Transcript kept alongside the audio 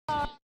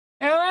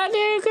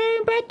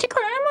going back to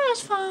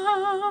Grandma's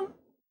farm.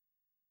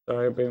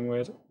 Sorry, I'm being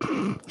weird.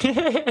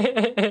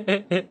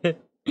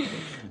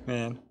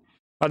 Man,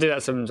 I do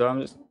that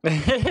sometimes.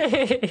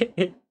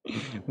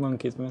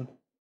 Monkeys, man.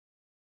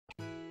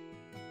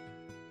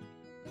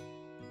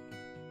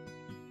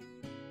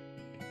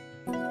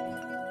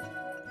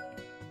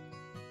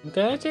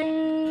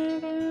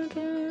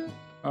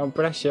 Oh,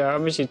 bless you. I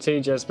miss you too,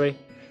 Jasby.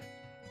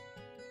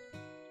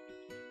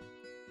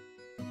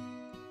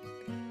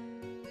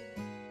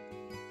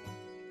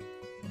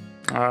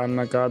 Oh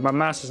my god, my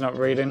mouse is not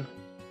reading.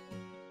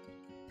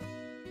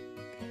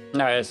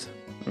 No, it is.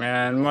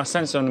 Man, my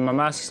sensor on my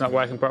mouse is not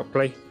working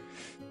properly.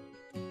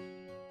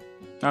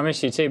 I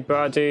miss you too, but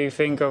I do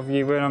think of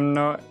you when I'm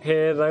not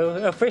here though.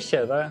 I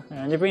appreciate that.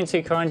 And you've been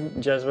too kind,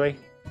 Jasby.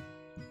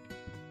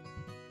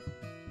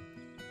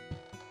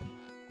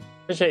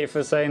 Appreciate you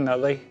for saying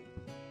that, Lee.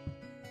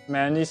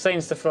 Man, you're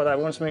saying stuff like that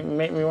wants to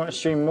make me want to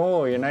stream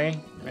more, you know?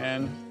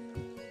 Man.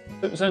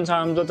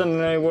 Sometimes I don't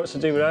know what to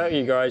do without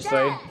you guys,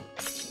 though.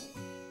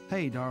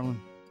 Hey, darling.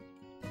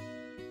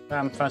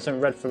 I'm found some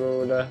red for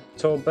all the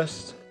tour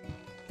bus.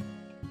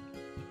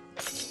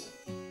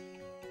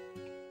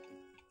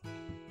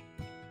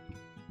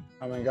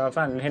 Oh my god, I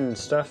found hidden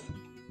stuff.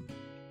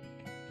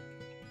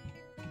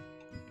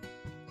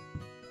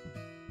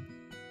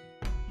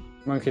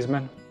 Monkeys,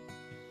 man.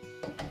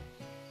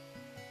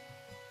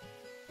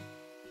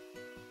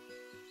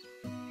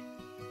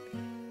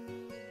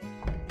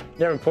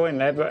 You have a point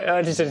there, but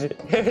I just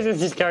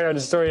carry on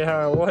the story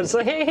how it was.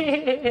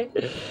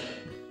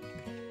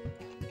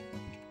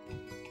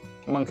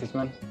 Monkeys,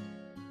 man.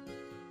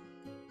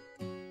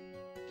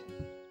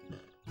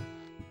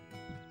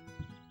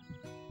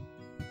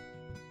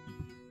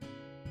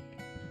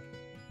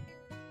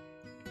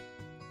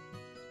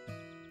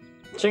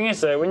 Thing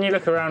is though, when you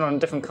look around on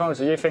different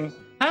consoles, you think,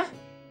 huh?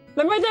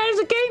 They made that as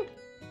a game?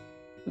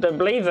 Don't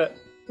believe it.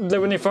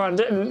 Then when you find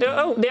it,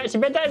 oh, they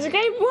actually made that as a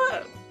game?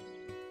 What?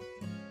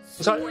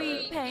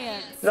 Sweet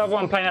pants. That's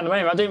what I'm playing at the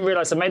moment. I didn't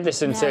realise they made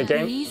this into a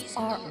game. These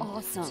are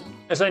awesome.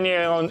 It's only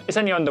on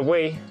the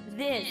Wii.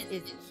 This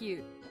is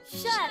cute.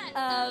 Shut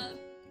up.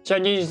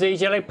 Should I use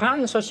these yellow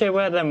pants or should I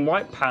wear them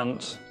white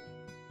pants?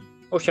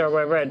 Or should I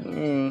wear red? I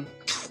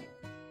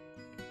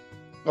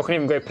can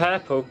even go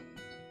purple.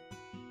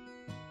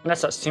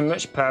 Unless that's too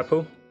much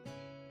purple.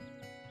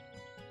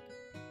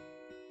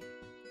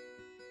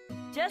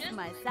 Just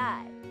my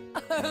size.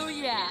 Oh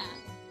yeah.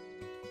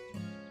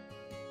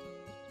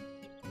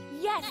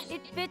 Yes,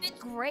 it fits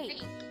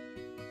great.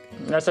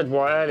 I said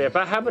white earlier,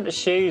 but how about the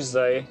shoes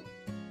though?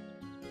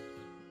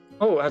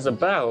 Oh, it has a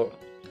belt.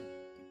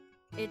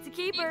 It's a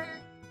keeper.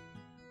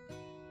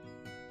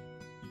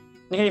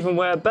 You can even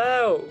wear a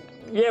belt.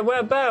 Yeah, wear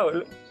a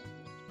belt.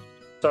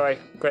 Sorry,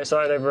 got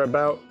excited over a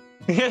belt.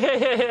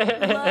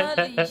 Love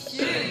these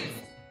shoes.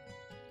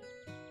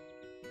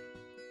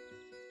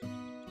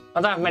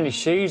 I don't have many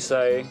shoes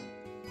though.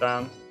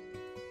 Damn.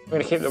 I'm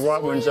gonna keep the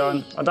white ones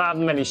on. I don't have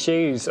many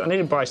shoes. I need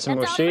to buy some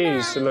more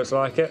shoes, it looks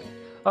like it.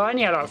 Oh, I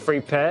only had like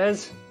 3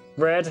 pairs.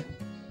 Red,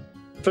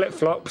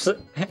 flip-flops,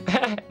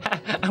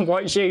 and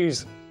white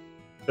shoes.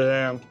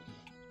 Damn.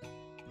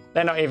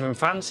 They're not even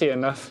fancy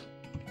enough.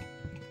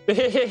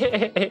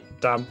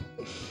 Damn.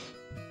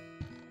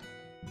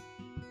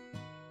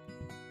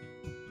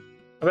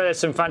 I bet there's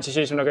some fancy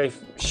shoes when I go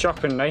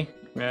shopping, though.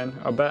 Man,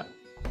 I bet.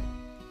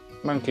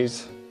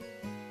 Monkeys.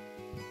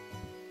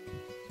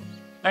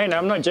 I know,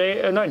 I'm not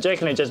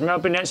joking it, Jasmine.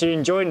 I've been actually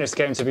enjoying this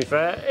game, to be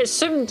fair. It's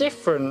something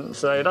different,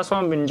 so that's why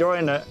I'm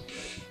enjoying it.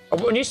 I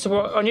used to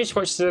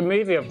watch the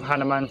movie of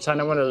Hannah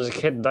Montana when I was a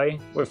kid, though,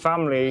 with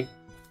family.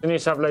 I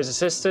used to have loads of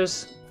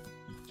sisters.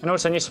 And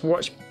also, I used to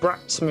watch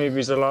Bratz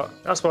movies a lot.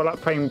 That's why I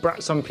like playing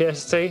Bratz on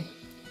PS2.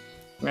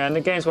 Man,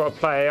 the games what I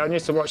play, I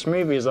used to watch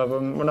movies of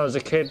them when I was a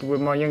kid with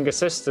my younger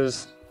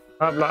sisters.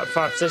 I have like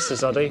 5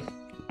 sisters, I do.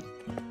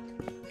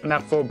 And I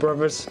have 4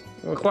 brothers.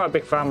 We're quite a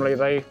big family,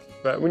 though.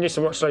 But we used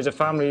to watch loads of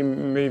family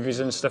movies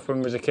and stuff when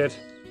we was a kid.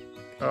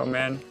 Oh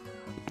man,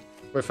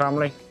 we're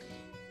family.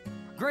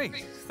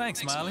 Great,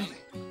 thanks, Miley.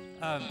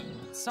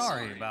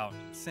 Sorry about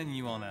sending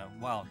you on a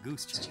wild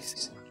goose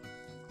chase.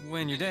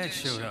 When your dad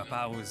showed up,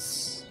 I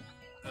was...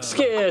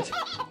 Scared!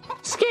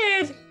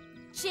 Scared!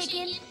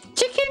 Chicken.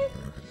 Chicken!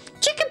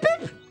 Chicken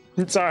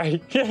poop! Sorry.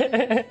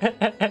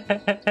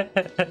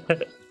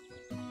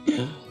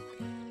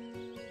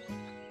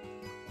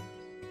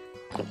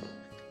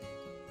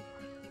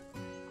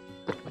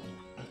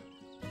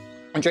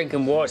 I'm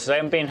drinking water today,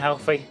 I'm being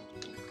healthy.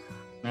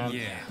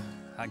 Yeah,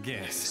 I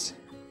guess.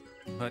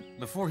 But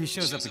before he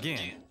shows up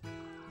again,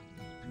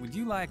 would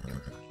you like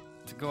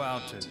to go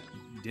out to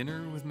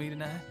dinner with me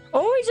tonight?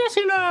 Oh, he's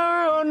asking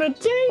her on a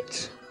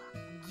date?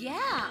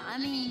 Yeah, I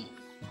mean,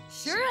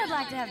 sure I'd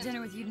like to have dinner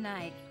with you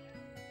tonight.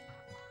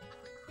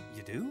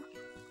 You do?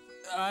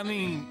 I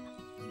mean,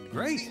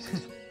 great.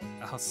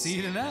 I'll see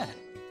you tonight.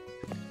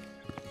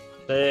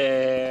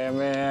 Yeah,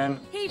 man.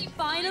 He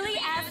finally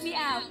asked me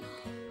out.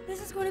 This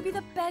is going to be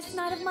the best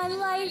night of my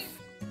life.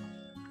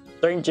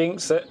 Don't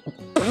jinx it.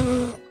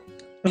 I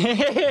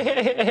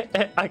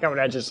can't believe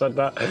I just said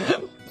that.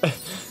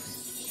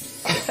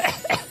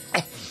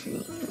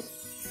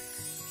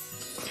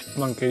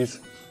 monkeys.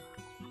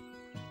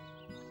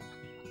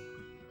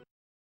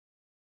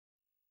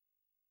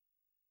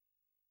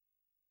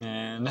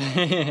 Man,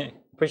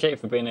 appreciate you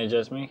for being here,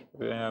 Jasmine.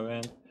 Yeah,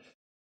 man.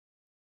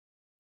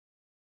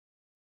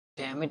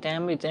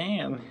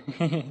 Damn.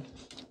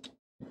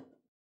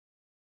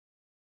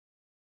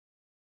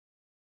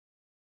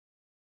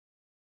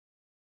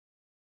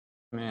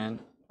 Man,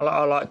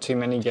 I like too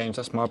many games.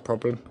 That's my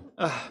problem.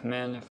 Ah, man.